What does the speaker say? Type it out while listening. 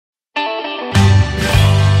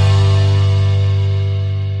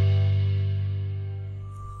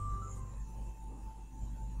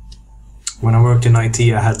worked in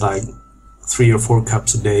IT, I had like 3 or 4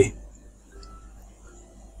 cups a day.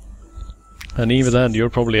 And even then, you're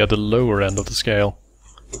probably at the lower end of the scale.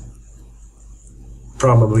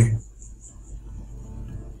 Probably.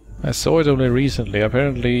 I saw it only recently.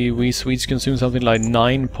 Apparently, we Swedes consume something like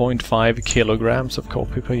 9.5 kilograms of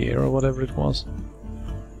coffee per year, or whatever it was.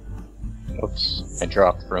 Oops, I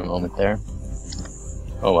dropped for a moment there.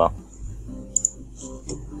 Oh well.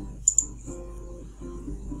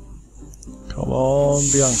 Come on,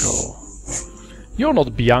 Bianco. You're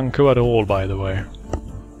not Bianco at all, by the way.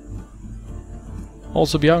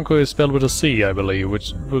 Also, Bianco is spelled with a C, I believe,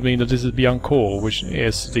 which would mean that this is Bianco, which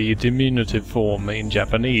is the diminutive form in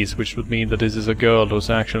Japanese, which would mean that this is a girl whose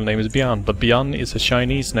actual name is Bian. But Bian is a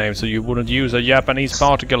Chinese name, so you wouldn't use a Japanese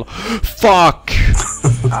particle. Fuck!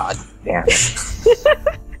 Ah, damn.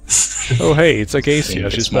 Oh hey, it's Acacia,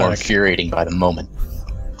 she's It's more back. infuriating by the moment.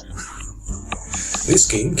 This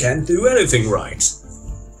game can't do anything right.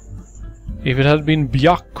 If it had been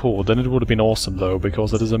Byakko, then it would have been awesome though,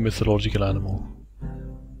 because that is a mythological animal.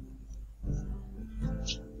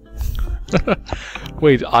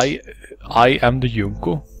 Wait, I am the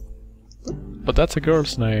Junko? But that's a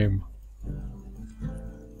girl's name.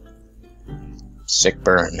 Sick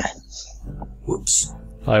burn. Whoops.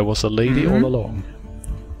 I was a lady all along.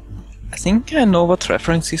 I think I know what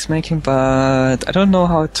reference he's making, but I don't know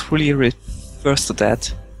how it really refers to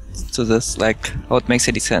that. To this, like, how it makes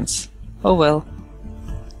any sense. Oh well.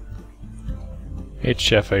 It's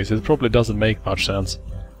Chefface, it probably doesn't make much sense.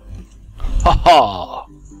 Haha!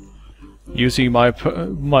 Using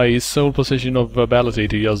my sole position of verbality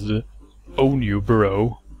to just own you,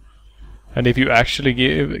 bro. And if you actually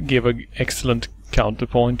give an excellent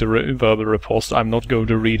counterpoint or verbal riposte, I'm not going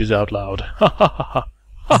to read it out loud.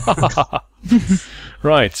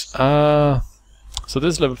 Right, so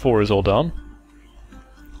this level 4 is all done.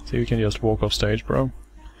 So you can just walk off stage, bro.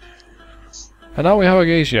 And now we have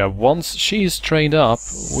Acacia. Once she's trained up,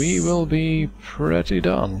 we will be pretty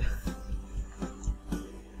done.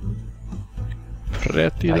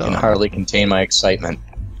 Pretty I done. can hardly contain my excitement.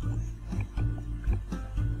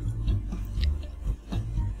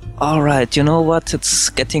 Alright, you know what? It's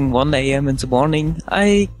getting 1 AM in the morning.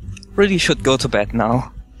 I really should go to bed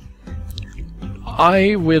now.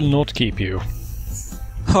 I will not keep you.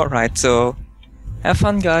 Alright, so have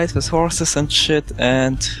fun, guys, with horses and shit,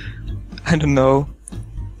 and I don't know.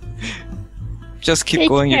 Just keep Take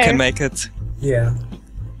going, you care. can make it. Yeah.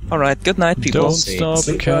 Alright, good night, people. Don't See. stop,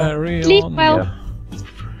 Sleep well. carry Sleep on. well. Yeah.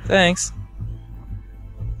 Thanks.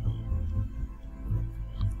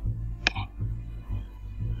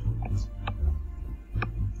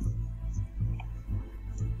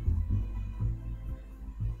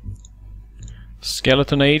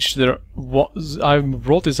 Skeleton Age, I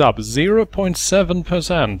brought this up,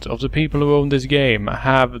 0.7% of the people who own this game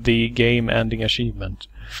have the game-ending achievement.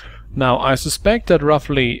 Now, I suspect that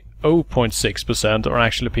roughly 0.6% are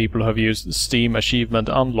actually people who have used Steam Achievement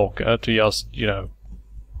Unlocker to just, you know,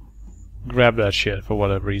 grab that shit for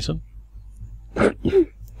whatever reason.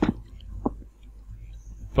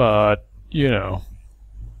 But, you know,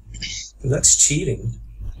 That's cheating.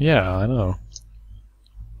 yeah, I know.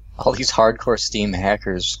 All these hardcore Steam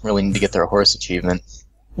hackers really need to get their horse achievement.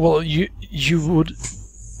 Well, you would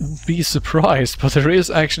be surprised, but there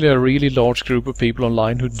is actually a really large group of people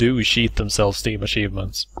online who do cheat themselves Steam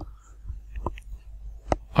achievements.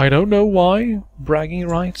 I don't know why. Bragging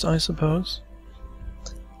rights, I suppose.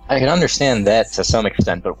 I can understand that to some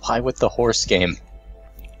extent, but why with the horse game?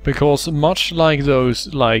 Because much like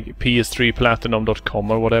those, like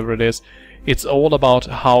PS3Platinum.com or whatever it is, it's all about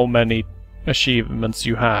how many achievements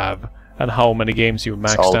you have and how many games you've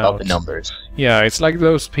maxed It's all about out. the numbers. Yeah, it's like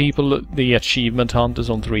those people, the achievement hunters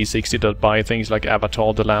on 360 that buy things like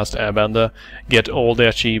Avatar The Last Airbender, get all the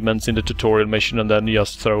achievements in the tutorial mission and then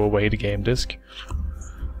just throw away the game disc.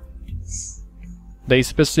 They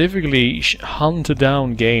specifically hunt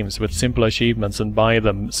down games with simple achievements and buy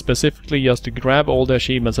them specifically just to grab all the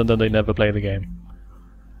achievements and then they never play the game.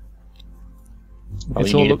 Well,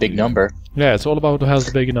 you need a big number. Yeah, it's all about who has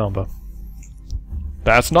the big number.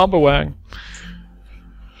 That's number wang.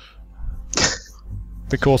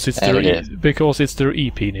 Because it's And their it is. because it's their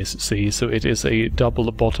e-penis, see, so it is a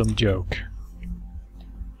double bottom joke.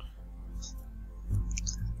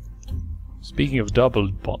 Speaking of double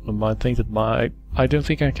bottom, I think that I don't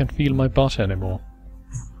think I can feel my butt anymore.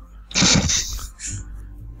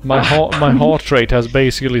 My heart rate has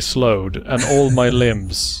basically slowed, and all my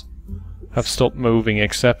limbs have stopped moving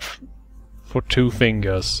except for 2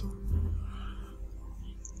 fingers.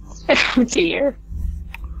 Oh dear.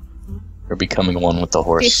 You're becoming one with the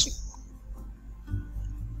horse.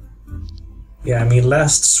 Yeah, I mean,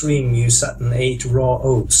 last stream you sat and ate raw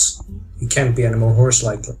oats. You can't be any more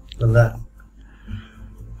horse-like than that.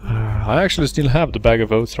 I actually still have the bag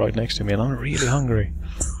of oats right next to me, and I'm really hungry.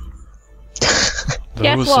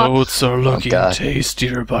 Guess Those what? oats are looking God.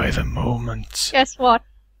 tastier by the moment. Guess what?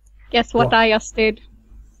 Guess what What? I just did?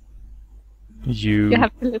 You You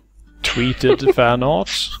have to look. tweeted fan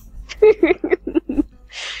art?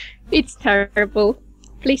 It's terrible.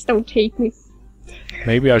 Please don't hate me.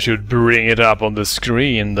 Maybe I should bring it up on the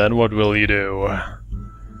screen, then what will you do?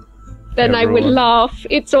 Then I will Everyone. laugh.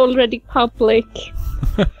 It's already public.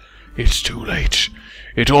 It's too late.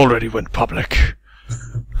 It already went public.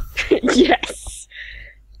 Yes.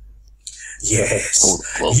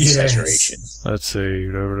 Yes. Full Yes. saturation. Let's see.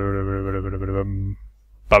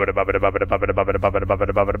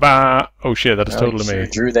 Oh shit, that is totally You me.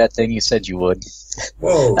 drew that thing you said you would,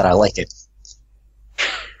 Whoa. and I like it.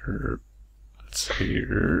 Let's see.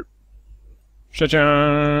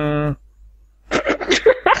 Cha-cha!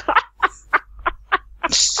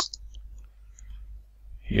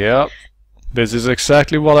 Yep. This is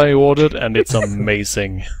exactly what I ordered, and it's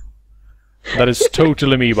amazing. That is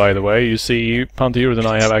totally me, by the way. You see, Pantherid and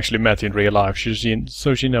I have actually met in real life,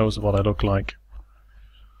 so she knows what I look like.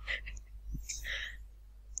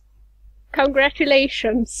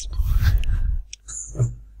 Congratulations.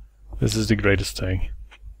 This is the greatest thing.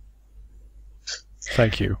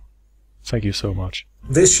 Thank you. Thank you so much.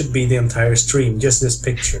 This should be the entire stream, just this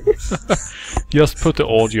picture. Just put the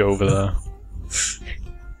audio over there.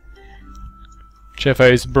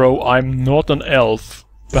 Chefface, bro, I'm not an elf.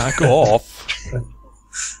 Back off.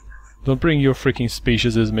 Don't bring your freaking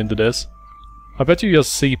speciesism into this. I bet you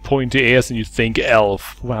just see pointy ears and you think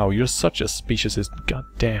elf. Wow, you're such a speciesist. God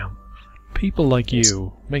damn. People like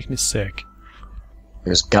you make me sick.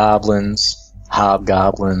 There's goblins,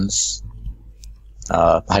 hobgoblins,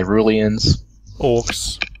 Hyruleans.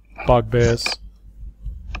 Orcs, bugbears.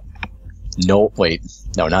 No, wait,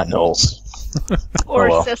 no, not gnolls.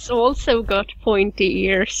 well. Horses also got pointy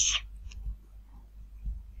ears.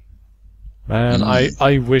 Man,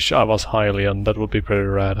 I wish I was Hylian. That would be pretty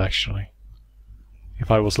rad, actually. If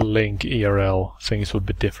I was Link IRL, things would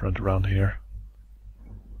be different around here.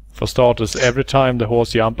 For starters, every time the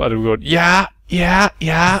horse jumped, I would go, yeah, yeah,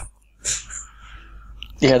 yeah.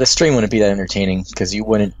 Yeah, the stream wouldn't be that entertaining because you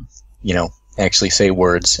wouldn't, you know, actually say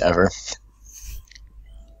words ever.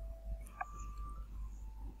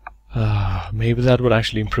 Maybe that would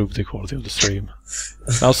actually improve the quality of the stream.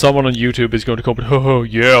 Now someone on YouTube is going to comment, oh,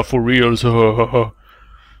 yeah, for reals, oh.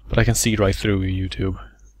 But I can see right through you, YouTube.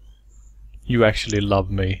 You actually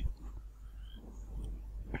love me.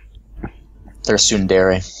 They're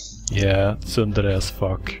tsundere. Yeah, tsundere as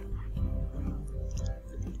fuck.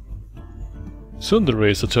 Tsundere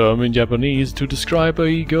is a term in Japanese to describe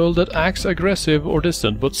a girl that acts aggressive or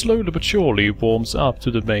distant, but slowly but surely warms up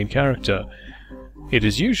to the main character. It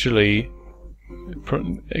is usually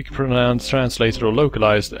pronounced, translated, or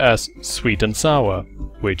localized as sweet and sour,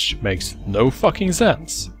 which makes no fucking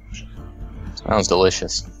sense. Sounds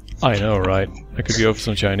delicious. I know, right? I could go for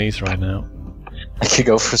some Chinese right now. I could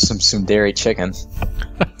go for some tsundere chicken.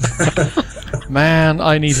 Man,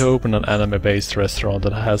 I need to open an anime-based restaurant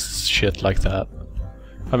that has shit like that.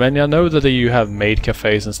 I mean, I know that you have maid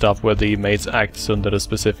cafes and stuff where the maids act tsundere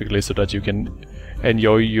specifically so that you can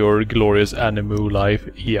enjoy your glorious animu life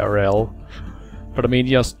IRL. But I mean,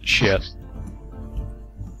 just shit.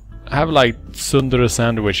 Have like tsundere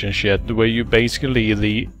sandwich and shit, where you basically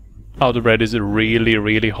the outer bread is really,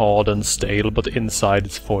 really hard and stale, but inside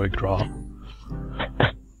it's foie gras.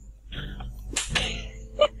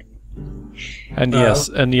 And yes,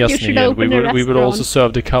 You Nian, should open a we would also restaurant.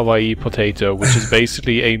 serve the kawaii potato, which is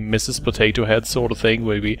basically a Mrs. Potato Head sort of thing,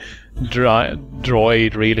 where we draw a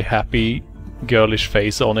really happy, girlish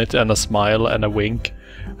face on it, and a smile and a wink,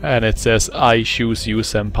 and it says, I choose you,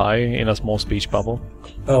 senpai, in a small speech bubble.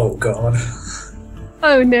 Oh god.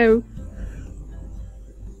 Oh no.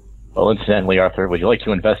 Well, incidentally, Arthur, would you like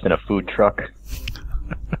to invest in a food truck?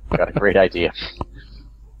 Got a great idea.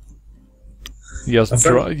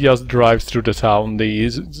 Just drives through the town, the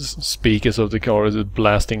speakers of the car is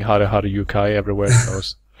blasting Hare Hare Yukai everywhere it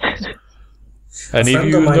goes. And if friend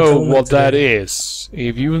you of mine know told me what that today- is,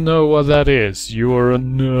 you're a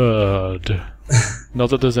nerd. Not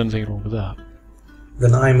that there's anything wrong with that.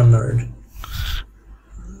 Then I'm a nerd.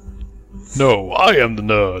 No, I am the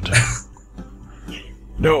nerd.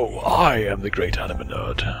 No, I am the great anime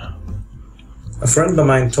nerd. A friend of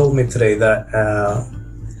mine told me today that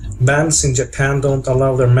bands in Japan don't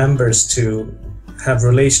allow their members to have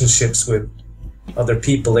relationships with other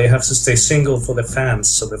people. They have to stay single for the fans,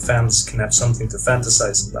 so the fans can have something to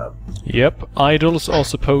fantasize about. Yep, idols are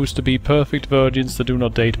supposed to be perfect virgins that do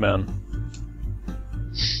not date men.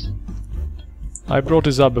 I brought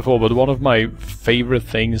this up before, but one of my favorite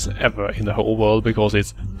things ever in the whole world, because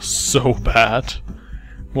it's so bad,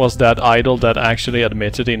 was that idol that actually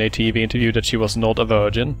admitted in a TV interview that she was not a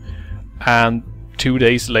virgin, and 2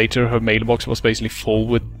 days later her mailbox was basically full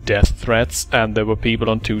with death threats, and there were people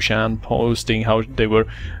on 2chan posting how they were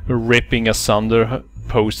ripping asunder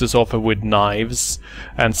posters of her with knives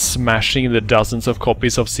and smashing the dozens of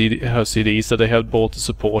copies of her CDs that they had bought to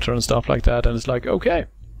support her and stuff like that, and it's like, okay.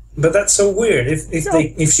 But that's so weird.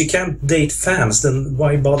 If she can't date fans, then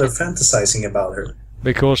why bother fantasizing about her?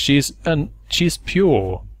 Because she's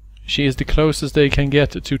pure. She is the closest they can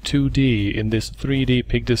get to 2D in this 3D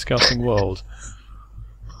pig disgusting world.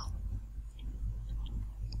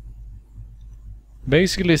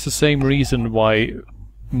 Basically, it's the same reason why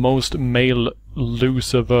most male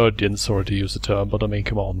loser virgins, sorry to use the term, but I mean,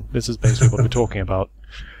 come on, this is basically what we're talking about.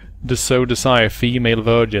 They so desire female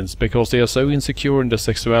virgins because they are so insecure in their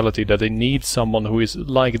sexuality that they need someone who is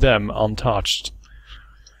like them, untouched.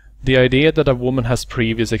 The idea that a woman has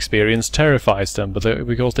previous experience terrifies them,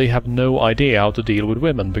 because they have no idea how to deal with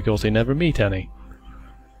women, because they never meet any.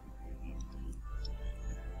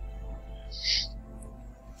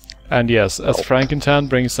 And yes, as Frankentan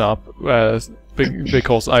brings up,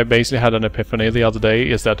 because I basically had an epiphany the other day,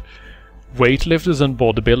 is that weightlifters and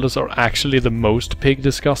bodybuilders are actually the most pig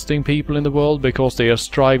disgusting people in the world, because they are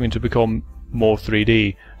striving to become more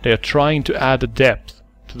 3D. They are trying to add a depth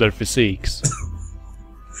to their physiques.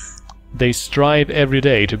 They strive every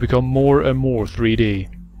day to become more and more 3D.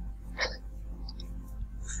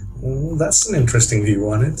 Well, that's an interesting view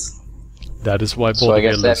on it. That is why So I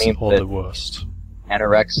guess that bodybuilders means are that the worst.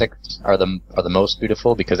 Anorexics are the most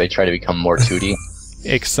beautiful because they try to become more 2D.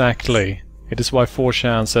 Exactly. It is why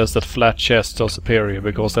 4chan says that flat chests are superior,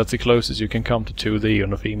 because that's the closest you can come to 2D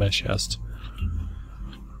on a female chest.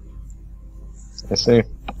 I see.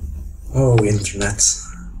 Oh, internet.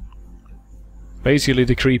 Basically,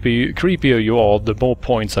 the creepier you are, the more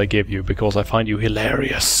points I give you, because I find you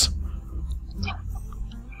hilarious.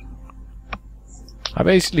 I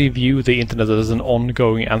basically view the internet as an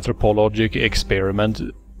ongoing anthropologic experiment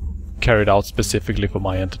carried out specifically for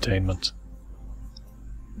my entertainment.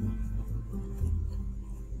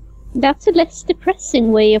 That's a less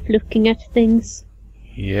depressing way of looking at things.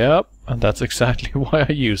 Yep, and that's exactly why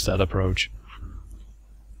I use that approach.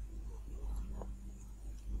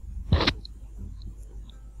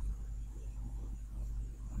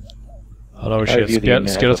 Hello, shit.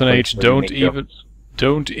 Skeleton H,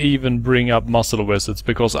 don't even bring up muscle wizards,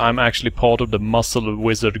 because I'm actually part of the muscle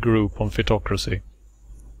wizard group on Fitocracy.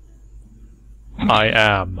 I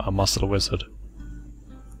am a muscle wizard.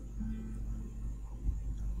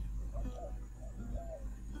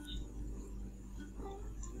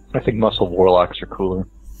 I think muscle warlocks are cooler.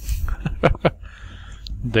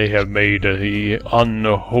 They have made a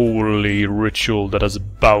unholy ritual that has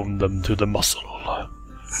bound them to the muscle.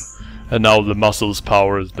 And now the muscle's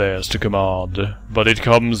power is theirs to command, but it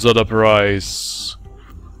comes at a price.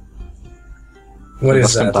 What is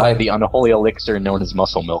Must that? buy the unholy elixir known as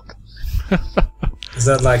muscle milk. Is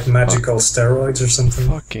that like magical steroids or something?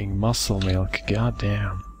 Fucking muscle milk,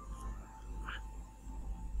 goddamn.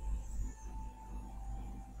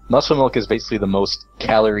 Muscle milk is basically the most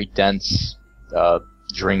calorie-dense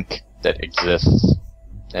drink that exists.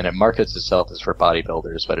 And it markets itself as for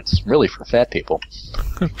bodybuilders, but it's really for fat people.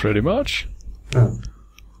 Pretty much. Oh.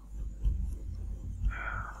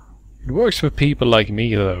 It works for people like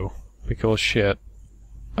me, though. Because shit.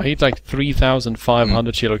 I eat like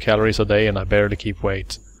 3,500 kilocalories a day and I barely keep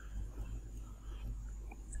weight.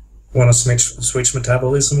 Wanna switch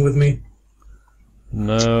metabolism with me?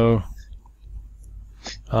 No.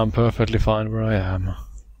 I'm perfectly fine where I am.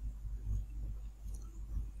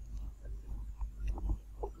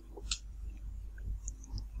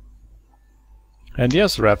 And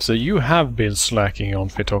yes, Rapsa, you have been slacking on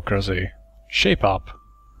Fitocracy. Shape up.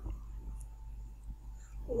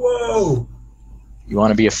 Whoa! You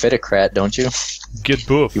want to be a fitocrat, don't you? Get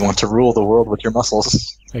buff. You want to rule the world with your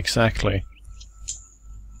muscles. Exactly.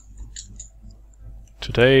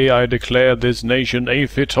 Today I declare this nation a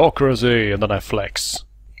Fitocracy, and then I flex.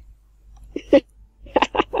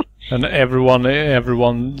 And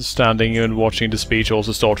everyone standing and watching the speech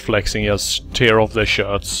also start flexing, just tear off their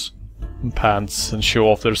shirts and pants and show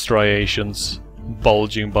off their striations,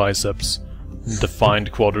 bulging biceps, and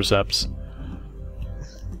defined quadriceps.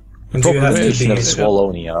 And you have to Nation be... of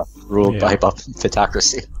Swallonia, ruled by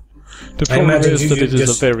Fitocracy. The I problem imagine is you- that you it is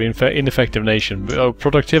just- a very ineffective nation.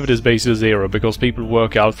 Productivity is basically zero because people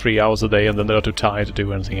work out 3 hours a day and then they're too tired to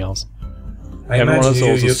do anything else. Everyone imagine is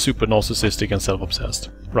you- also you- super narcissistic and self-obsessed.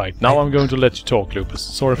 Right, now I'm going to let you talk, Lupus.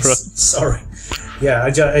 Sorry for that. Sorry. Yeah,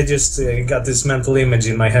 I just got this mental image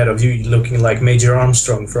in my head of you looking like Major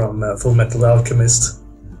Armstrong from Full Metal Alchemist.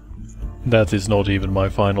 That is not even my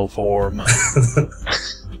final form.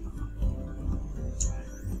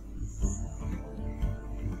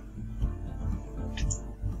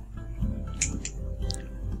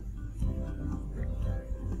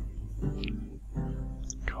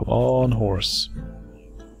 Come on, horse.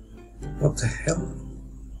 What the hell?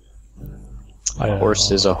 A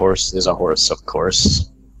horse is a horse is a horse, of course.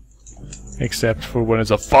 Except for when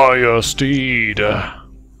it's a fire steed.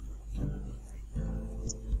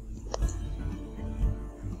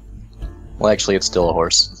 Well, actually, it's still a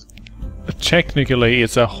horse. Technically,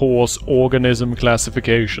 it's a horse organism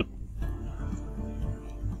classification.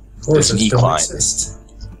 Horses don't equine. exist.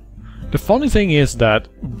 The funny thing is that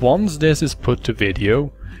once this is put to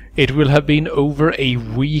video, it will have been over a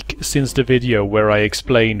week since the video where I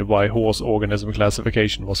explained why horse organism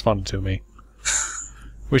classification was funny to me.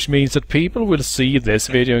 Which means that people will see this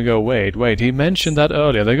video and go, wait, he mentioned that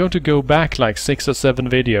earlier. They're going to go back like 6 or 7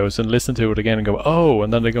 videos and listen to it again and go, oh,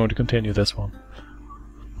 and then they're going to continue this one.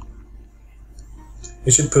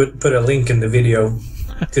 You should put a link in the video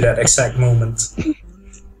to that exact moment.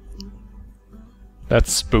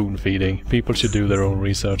 That's spoon feeding. People should do their own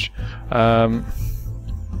research.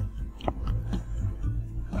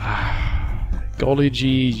 Golly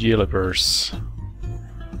gee yellipers.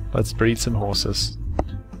 Let's breed some horses.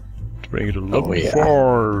 To bring it to level yeah.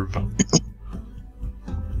 5.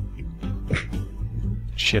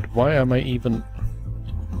 Shit, why am I even...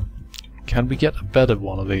 Can we get a better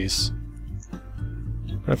one of these?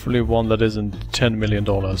 Preferably one that isn't $10 million.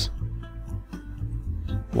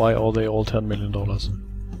 Why are they all $10 million?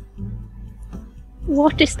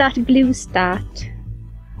 What is that blue stat?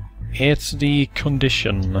 It's the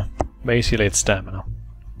condition. Basically, it's stamina.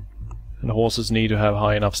 And horses need to have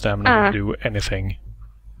high enough stamina to do anything.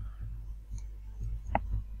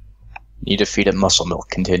 Need to feed it muscle milk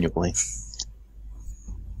continually.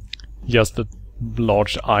 Just a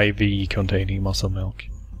large IV containing muscle milk.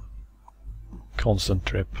 Constant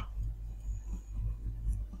drip.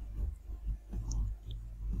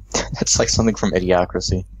 That's like something from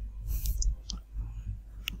Idiocracy.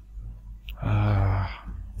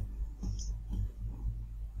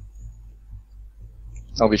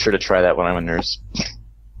 I'll be sure to try that when I'm a nurse.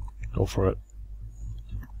 Go for it.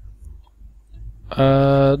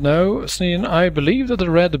 No, Sneen, I believe that the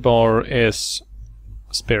red bar is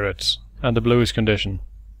spirit, and the blue is condition.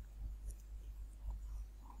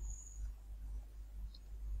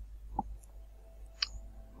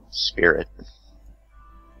 Spirit.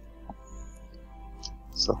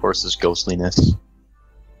 It's the horse's ghostliness.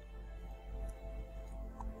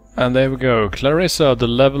 And there we go, Clarissa, the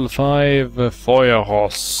level 5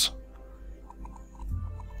 Feuerross.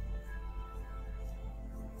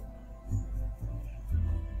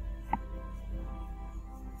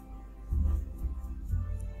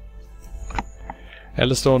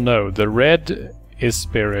 Alistor, no, the red is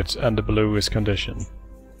spirit and the blue is condition.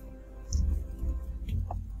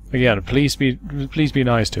 Again, please be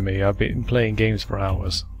nice to me. I've been playing games for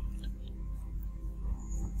hours.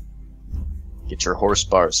 Get your horse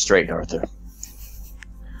bars straight, Arthur.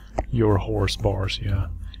 Your horse bars, yeah.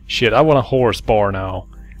 Shit, I want a horse bar now.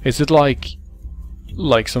 Is it like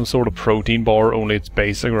some sort of protein bar, only it's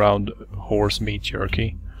based around horse meat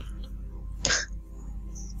jerky?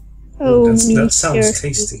 Oh, that meat sounds jerky.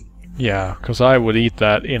 tasty. Yeah, because I would eat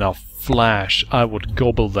that in a flash. I would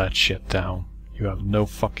gobble that shit down. You have no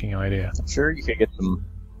fucking idea. I'm sure you could get some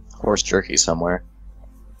horse jerky somewhere.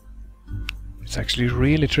 It's actually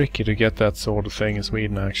really tricky to get that sort of thing in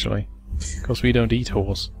Sweden, actually. Because we don't eat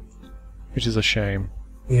horse. Which is a shame.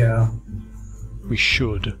 Yeah, We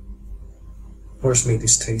should. horse meat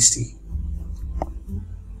is tasty.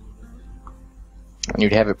 And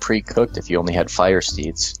you'd have it pre-cooked if you only had fire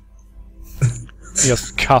steeds.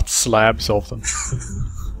 Just cut slabs of them.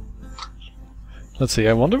 Let's see,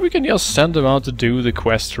 I wonder if we can just send them out to do the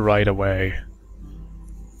quest right away.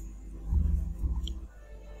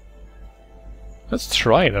 Let's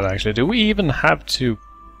try that actually. Do we even have to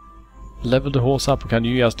level the horse up, or can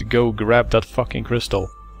you just go grab that fucking crystal?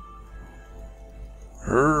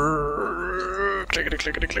 Klickety,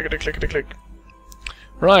 klickety, klickety, klickety, klick.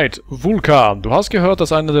 Right, Vulkan. Du hast gehört,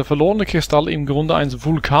 dass eine der verlorene Kristalle im Grunde eines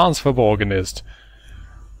Vulkans verborgen ist.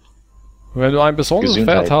 Wenn du ein besonderes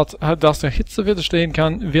Gesundheit. Pferd hast, das der Hitze widerstehen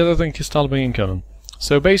kann, wird er den Kristall bringen können.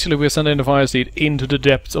 So basically we're sending the fire steed into the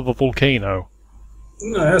depths of a volcano.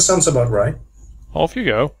 No, that sounds about right. Off you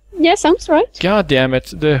go. Yeah, sounds right. God damn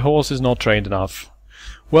it, the horse is not trained enough.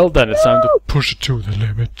 Well then, it's time to push it to the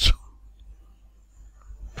limit.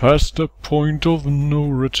 Past the point of no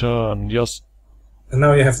return. Just And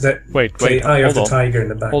now you have the wait, Eye of hold the on. tiger in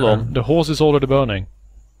the background. Hold on, the horse is already burning.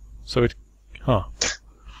 So it... Huh.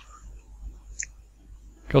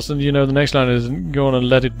 Because then, you know, the next line is go on and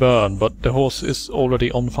let it burn, but the horse is already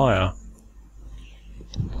on fire.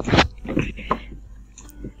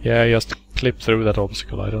 Yeah, just clip through that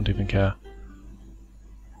obstacle, I don't even care.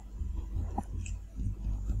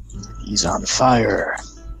 He's on fire.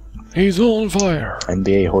 He's on fire!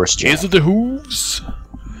 NBA horse jack. Is it the hooves?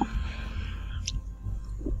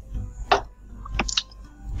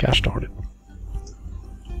 Gosh darn it.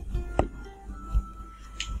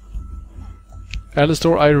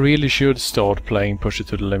 Alistor, I really should start playing Push It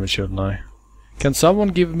to the Limit, shouldn't I? Can someone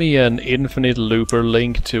give me an infinite looper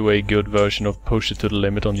link to a good version of Push It to the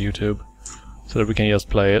Limit on YouTube? So that we can just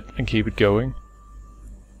play it and keep it going?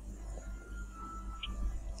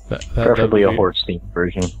 Preferably a horse-themed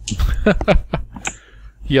version.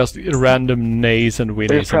 Just random nays and whinnies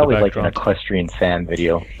There's in the probably like an background. equestrian fan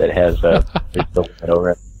video that has there's the limit over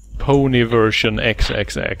it. Pony version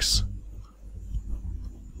XXX.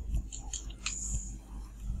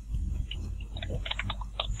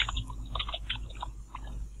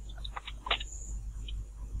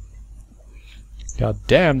 God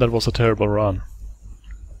damn, that was a terrible run.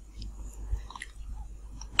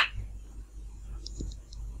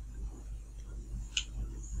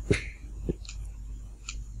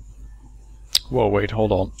 Whoa, wait,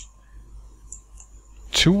 hold on.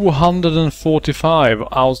 245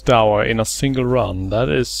 Ausdauer in a single run. That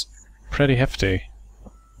is pretty hefty.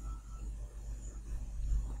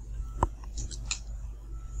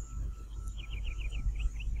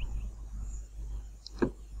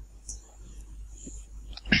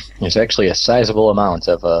 There's actually a sizable amount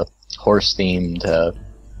of horse-themed,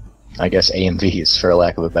 I guess, AMVs, for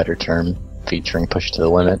lack of a better term, featuring Push It to the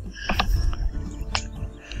Limit.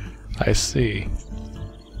 I see.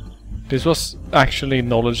 This was actually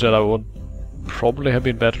knowledge that I would probably have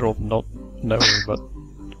been better off not knowing, but...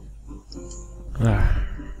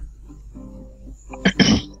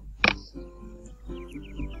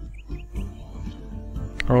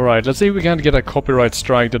 Alright, let's see if we can get a copyright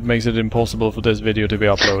strike that makes it impossible for this video to be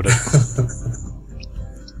uploaded.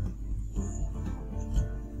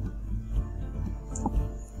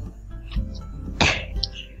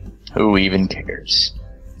 Who even cares?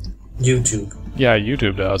 YouTube. Yeah,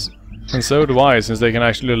 YouTube does. And so do I, since they can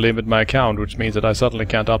actually limit my account, which means that I suddenly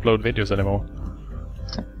can't upload videos anymore.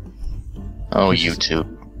 Oh, YouTube.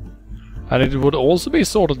 And it would also be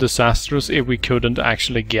sort of disastrous if we couldn't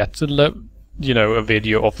actually get to a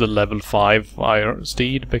video of the level 5 Fire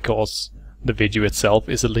Steed, because the video itself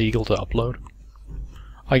is illegal to upload.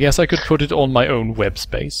 I guess I could put it on my own web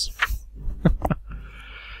space.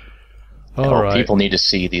 Alright. People need to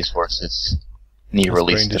see these horses. Need Let's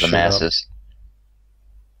released bring to this the shit up. masses.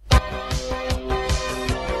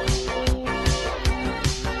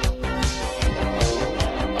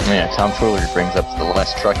 Yeah, Tom Fuller brings up the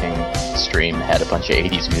last trucking stream had a bunch of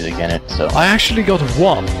 80s music in it, so... I actually got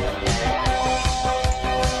one!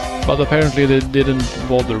 But apparently they didn't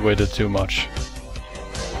bother with it too much.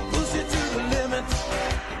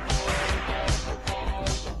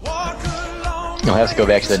 You'll have to go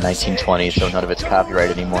back to the 1920s, so none of it's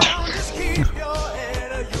copyrighted anymore.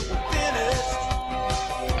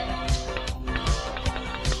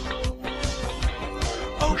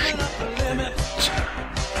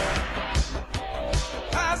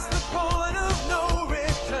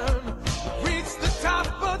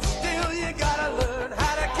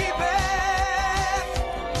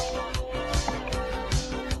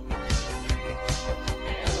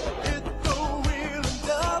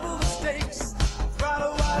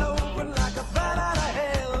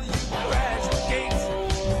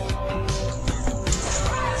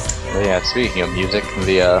 But yeah, speaking of music,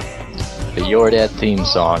 the Your Dad theme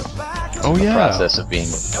song. Oh The yeah! process of being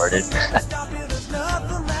recorded.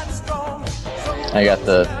 I got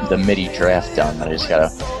the MIDI draft done. I just gotta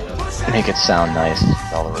make it sound nice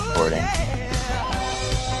with all the recording.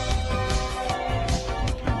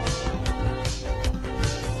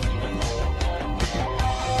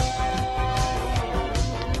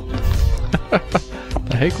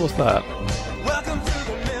 The heck was that?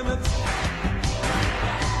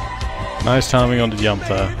 Nice timing on the jump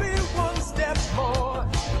there.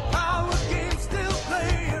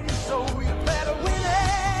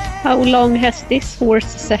 How long has this horse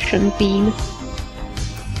session been?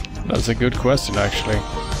 That's a good question, actually.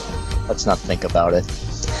 Let's not think about it.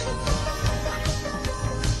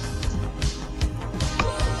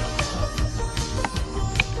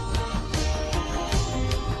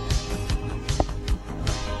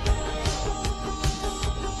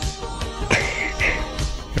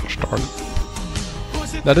 Gosh darn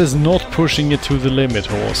it. That is not pushing it to the limit,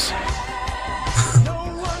 horse.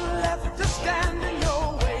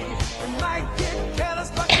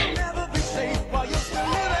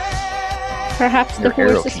 Perhaps the Your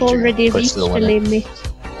arrow horse has feature already puts reached the the limit. limit.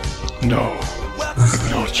 No.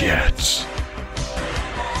 Not yet.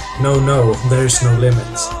 No, there's no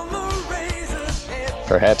limits.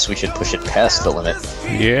 Perhaps we should push it past the limit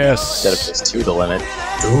Yes. instead of just to the limit.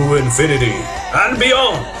 To infinity and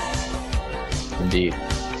beyond! Indeed.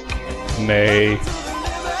 Nay.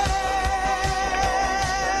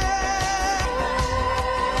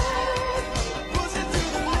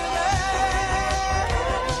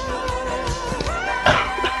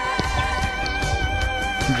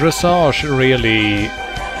 Dressage really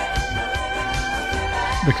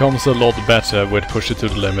becomes a lot better with push it to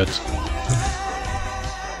the limit.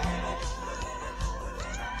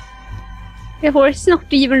 The horse is not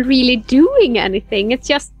even really doing anything, it's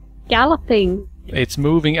just galloping. It's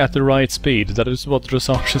moving at the right speed. That is what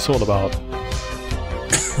dressage is all about.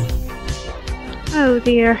 Oh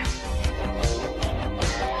dear.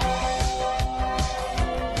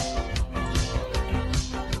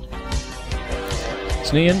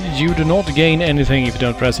 Snean, you do not gain anything if you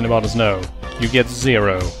don't press any buttons, no. You get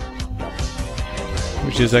 0.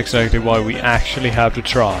 Which is exactly why we actually have to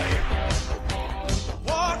try.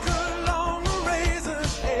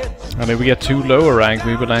 And if we get too lower rank,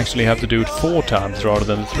 we will actually have to do it 4 times rather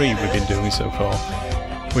than the 3 we've been doing so far.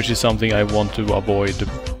 Which is something I want to avoid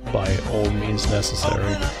by all means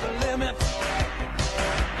necessary.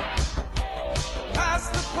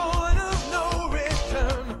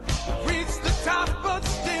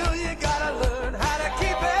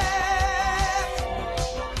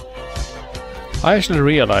 I actually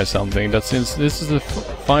realized something, that since this is a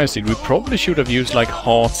fire seed, we probably should have used like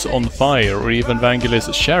Hearts on Fire or even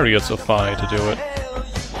Vangelis Chariots of Fire to do it.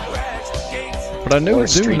 But I Or do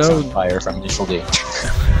Streets know... on Fire from Initial D.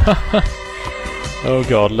 Oh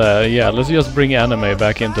god, yeah, let's just bring anime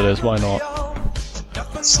back into this, why not?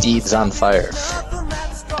 Steeds on Fire.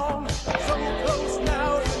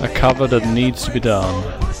 A cover that needs to be done.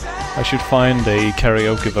 I should find a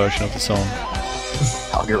karaoke version of the song.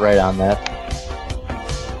 I'll get right on that.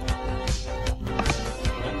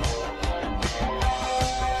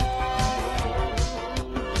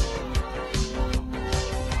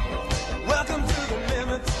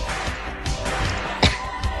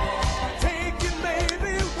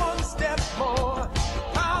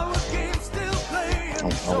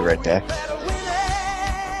 I'll be right back.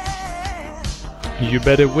 You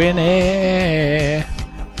better win it!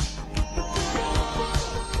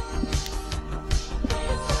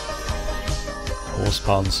 Horse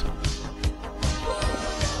puns.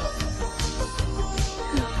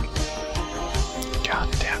 God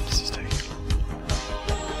damn, this is taking.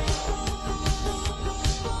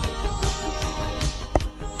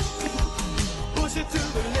 Push it to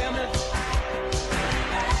the limit.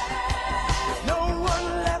 No one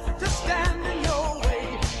left to stand in your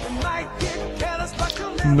way. You might get careless, but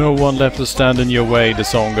you'll never. No one left to stand in your way, the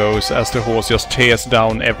song goes, as the horse just tears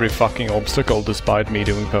down every fucking obstacle despite me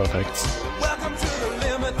doing perfects. Welcome to the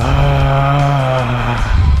limit.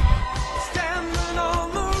 Standing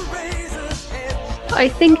on the razor's edge. I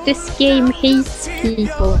think this game hates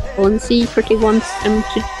people and secretly wants them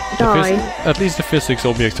to die. At least the physics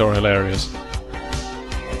objects are hilarious.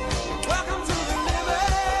 Welcome to the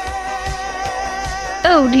limit.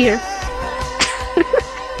 Oh dear.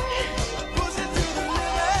 Push it to the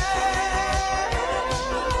limit.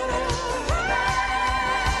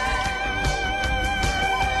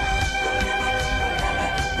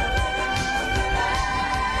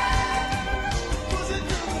 Push it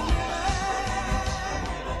to the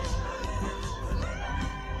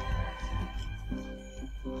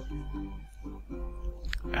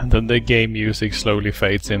And then the game music slowly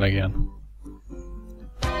fades in again.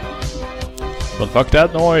 But fuck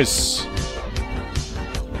that noise!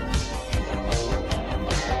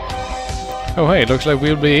 Oh hey, looks like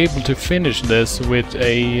we'll be able to finish this with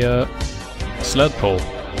a sled pull.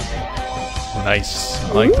 Nice,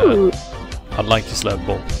 I like Ooh. that. I like the sled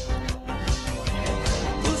pull.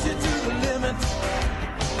 Push it to the limit.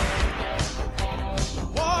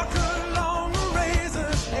 Walk along the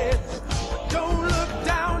razor's edge. Don't look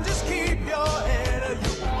down, just keep your head or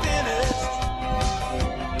you're finished.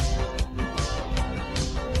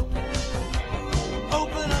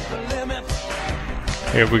 Open up the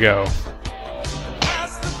Here we go.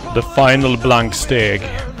 The final blank steg.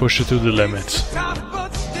 Push it to the limit. But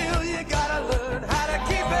still you gotta learn how to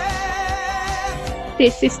keep it.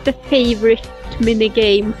 This is the favorite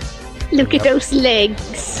minigame. Look at those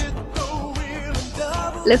legs.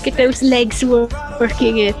 Look at those legs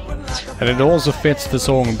working it. And it also fits the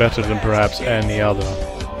song better than perhaps any other.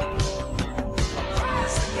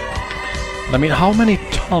 I mean, how many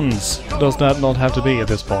tons does that not have to be at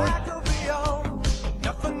this point?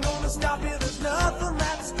 Nothing gonna stop you, there's nothing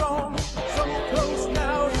that strong. So close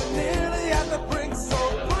now, you're nearly at the brink, so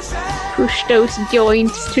push it. Push those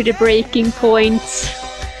joints to the breaking points.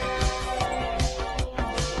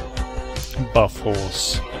 Buff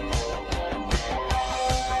horse.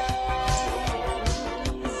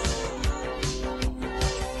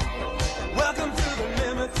 Welcome to the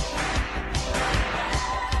limit.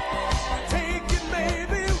 Take it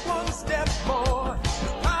maybe one step more.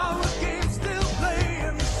 Our game's still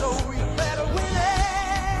playing, so we better win it.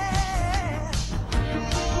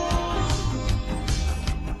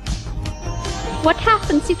 What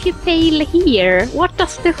happens if you fail here? What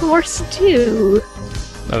does the horse do?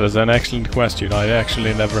 That is an excellent question. I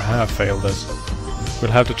actually never have failed this.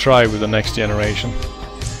 We'll have to try with the next generation.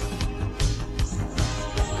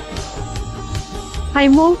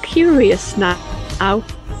 I'm more curious now.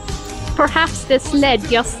 Perhaps the sled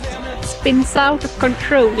just spins out of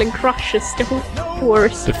control and crushes the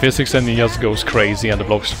horse. The physics engine just goes crazy and the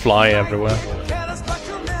blocks fly everywhere.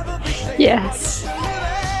 Yes.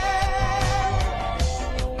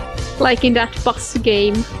 Like in that bus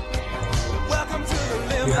game.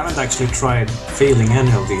 You haven't actually tried failing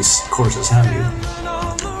any of these courses, have you?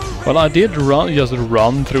 Well, I did just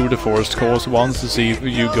run through the forest course once to see if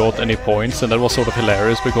you got any points, and that was sort of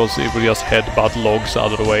hilarious because it would just headbutt logs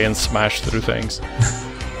out of the way and smash through things.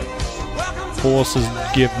 Horses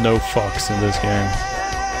give no fucks in this game.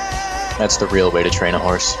 That's the real way to train a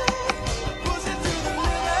horse.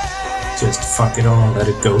 Just fuck it all and let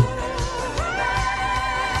it go.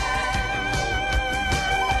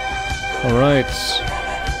 Alright,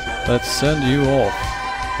 let's send you off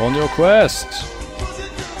on your quest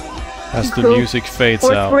as the Go music fades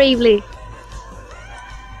forth out. bravely.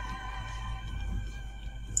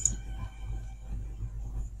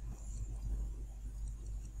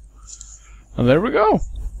 And there we go.